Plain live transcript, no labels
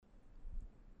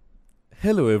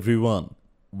Hello everyone,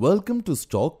 welcome to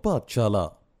Stock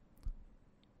Pathshala.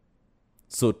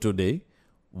 So today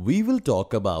we will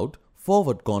talk about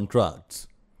forward contracts.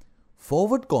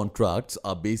 Forward contracts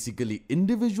are basically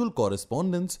individual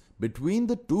correspondence between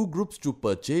the two groups to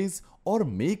purchase or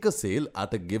make a sale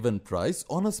at a given price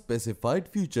on a specified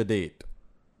future date.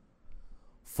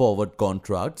 Forward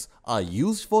contracts are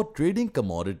used for trading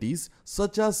commodities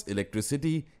such as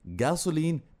electricity,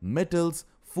 gasoline, metals,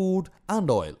 food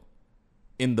and oil.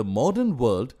 In the modern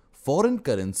world, foreign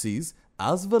currencies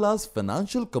as well as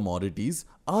financial commodities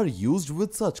are used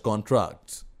with such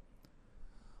contracts.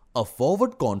 A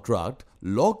forward contract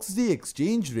locks the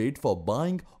exchange rate for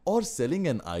buying or selling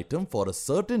an item for a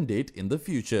certain date in the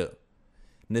future.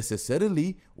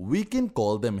 Necessarily, we can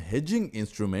call them hedging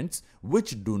instruments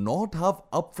which do not have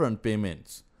upfront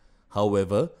payments.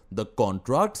 However, the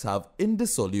contracts have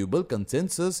indissoluble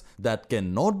consensus that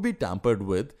cannot be tampered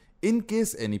with in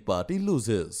case any party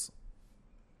loses.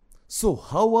 So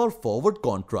how are forward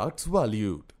contracts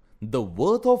valued? The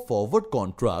worth of forward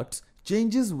contracts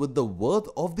changes with the worth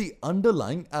of the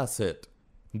underlying asset.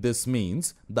 This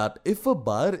means that if a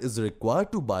buyer is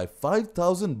required to buy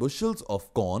 5,000 bushels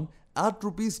of corn at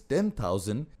rupees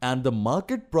 10,000 and the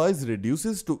market price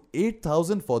reduces to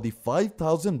 8,000 for the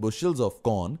 5,000 bushels of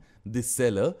corn, the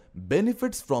seller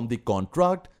benefits from the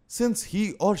contract since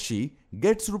he or she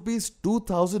gets rupees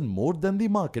 2,000 more than the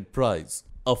market price.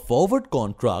 A forward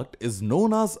contract is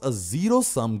known as a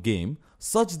zero-sum game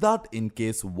such that in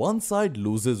case one side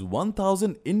loses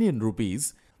 1,000 Indian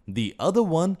rupees, the other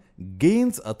one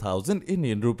gains 1,000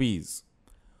 Indian rupees.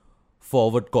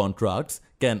 Forward contracts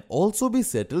can also be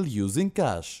settled using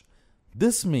cash.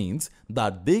 This means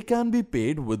that they can be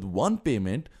paid with one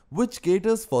payment which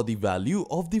caters for the value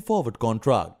of the forward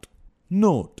contract.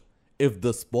 Note: if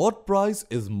the spot price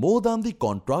is more than the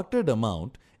contracted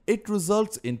amount, it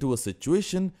results into a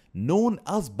situation known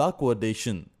as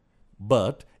backwardation.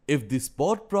 But if the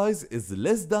spot price is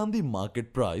less than the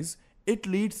market price, it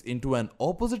leads into an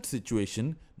opposite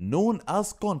situation known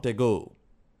as contago.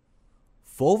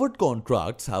 Forward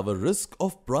contracts have a risk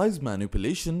of price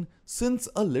manipulation since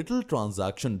a little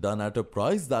transaction done at a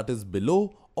price that is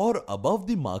below or above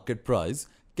the market price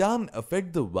can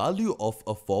affect the value of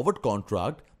a forward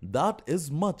contract that is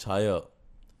much higher.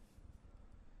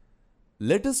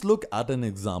 Let us look at an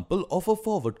example of a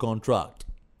forward contract.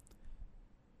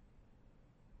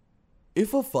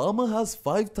 If a farmer has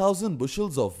 5,000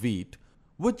 bushels of wheat,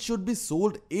 which should be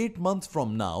sold 8 months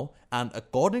from now, and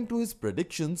according to his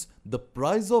predictions, the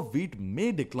price of wheat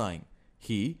may decline,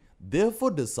 he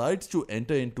therefore decides to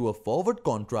enter into a forward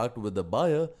contract with the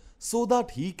buyer so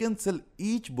that he can sell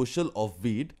each bushel of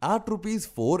wheat at rupees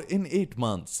 4 in 8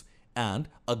 months and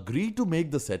agree to make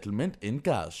the settlement in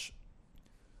cash.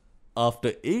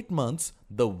 After 8 months,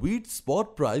 the wheat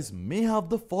spot price may have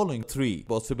the following 3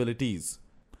 possibilities.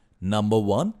 Number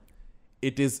 1.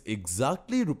 It is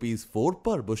exactly rupees 4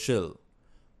 per bushel.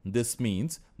 This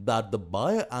means that the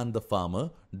buyer and the farmer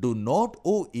do not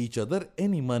owe each other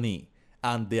any money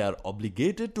and they are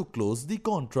obligated to close the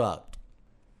contract.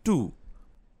 2.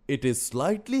 It is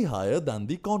slightly higher than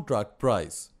the contract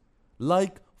price,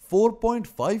 like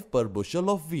 4.5 per bushel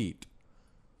of wheat.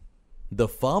 The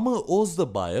farmer owes the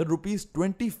buyer rupees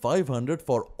 2,500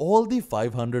 for all the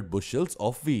 500 bushels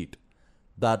of wheat.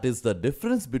 That is the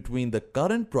difference between the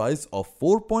current price of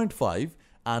 4.5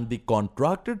 and the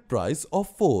contracted price of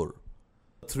 4.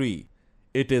 3.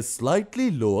 It is slightly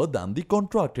lower than the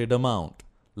contracted amount,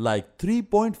 like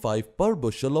 3.5 per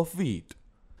bushel of wheat.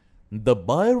 The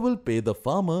buyer will pay the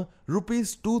farmer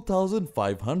rupees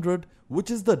 2,500,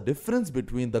 which is the difference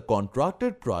between the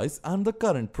contracted price and the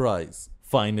current price.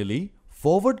 Finally,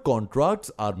 forward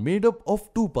contracts are made up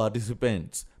of two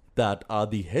participants, that are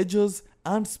the hedgers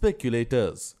and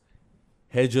speculators.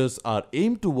 Hedgers are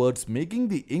aimed towards making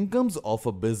the incomes of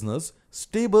a business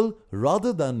stable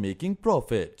rather than making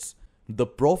profits. The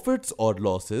profits or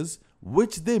losses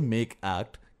which they make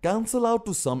cancel out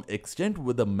to some extent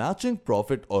with a matching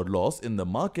profit or loss in the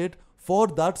market for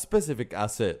that specific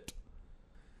asset.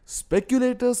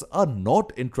 Speculators are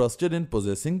not interested in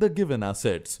possessing the given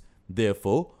assets.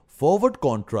 Therefore, forward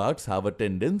contracts have a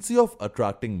tendency of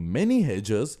attracting many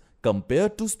hedgers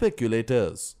compared to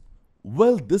speculators.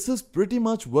 Well, this is pretty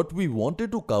much what we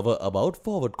wanted to cover about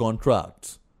forward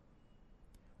contracts.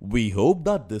 We hope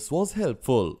that this was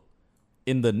helpful.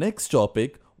 In the next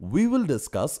topic, we will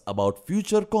discuss about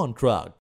future contracts.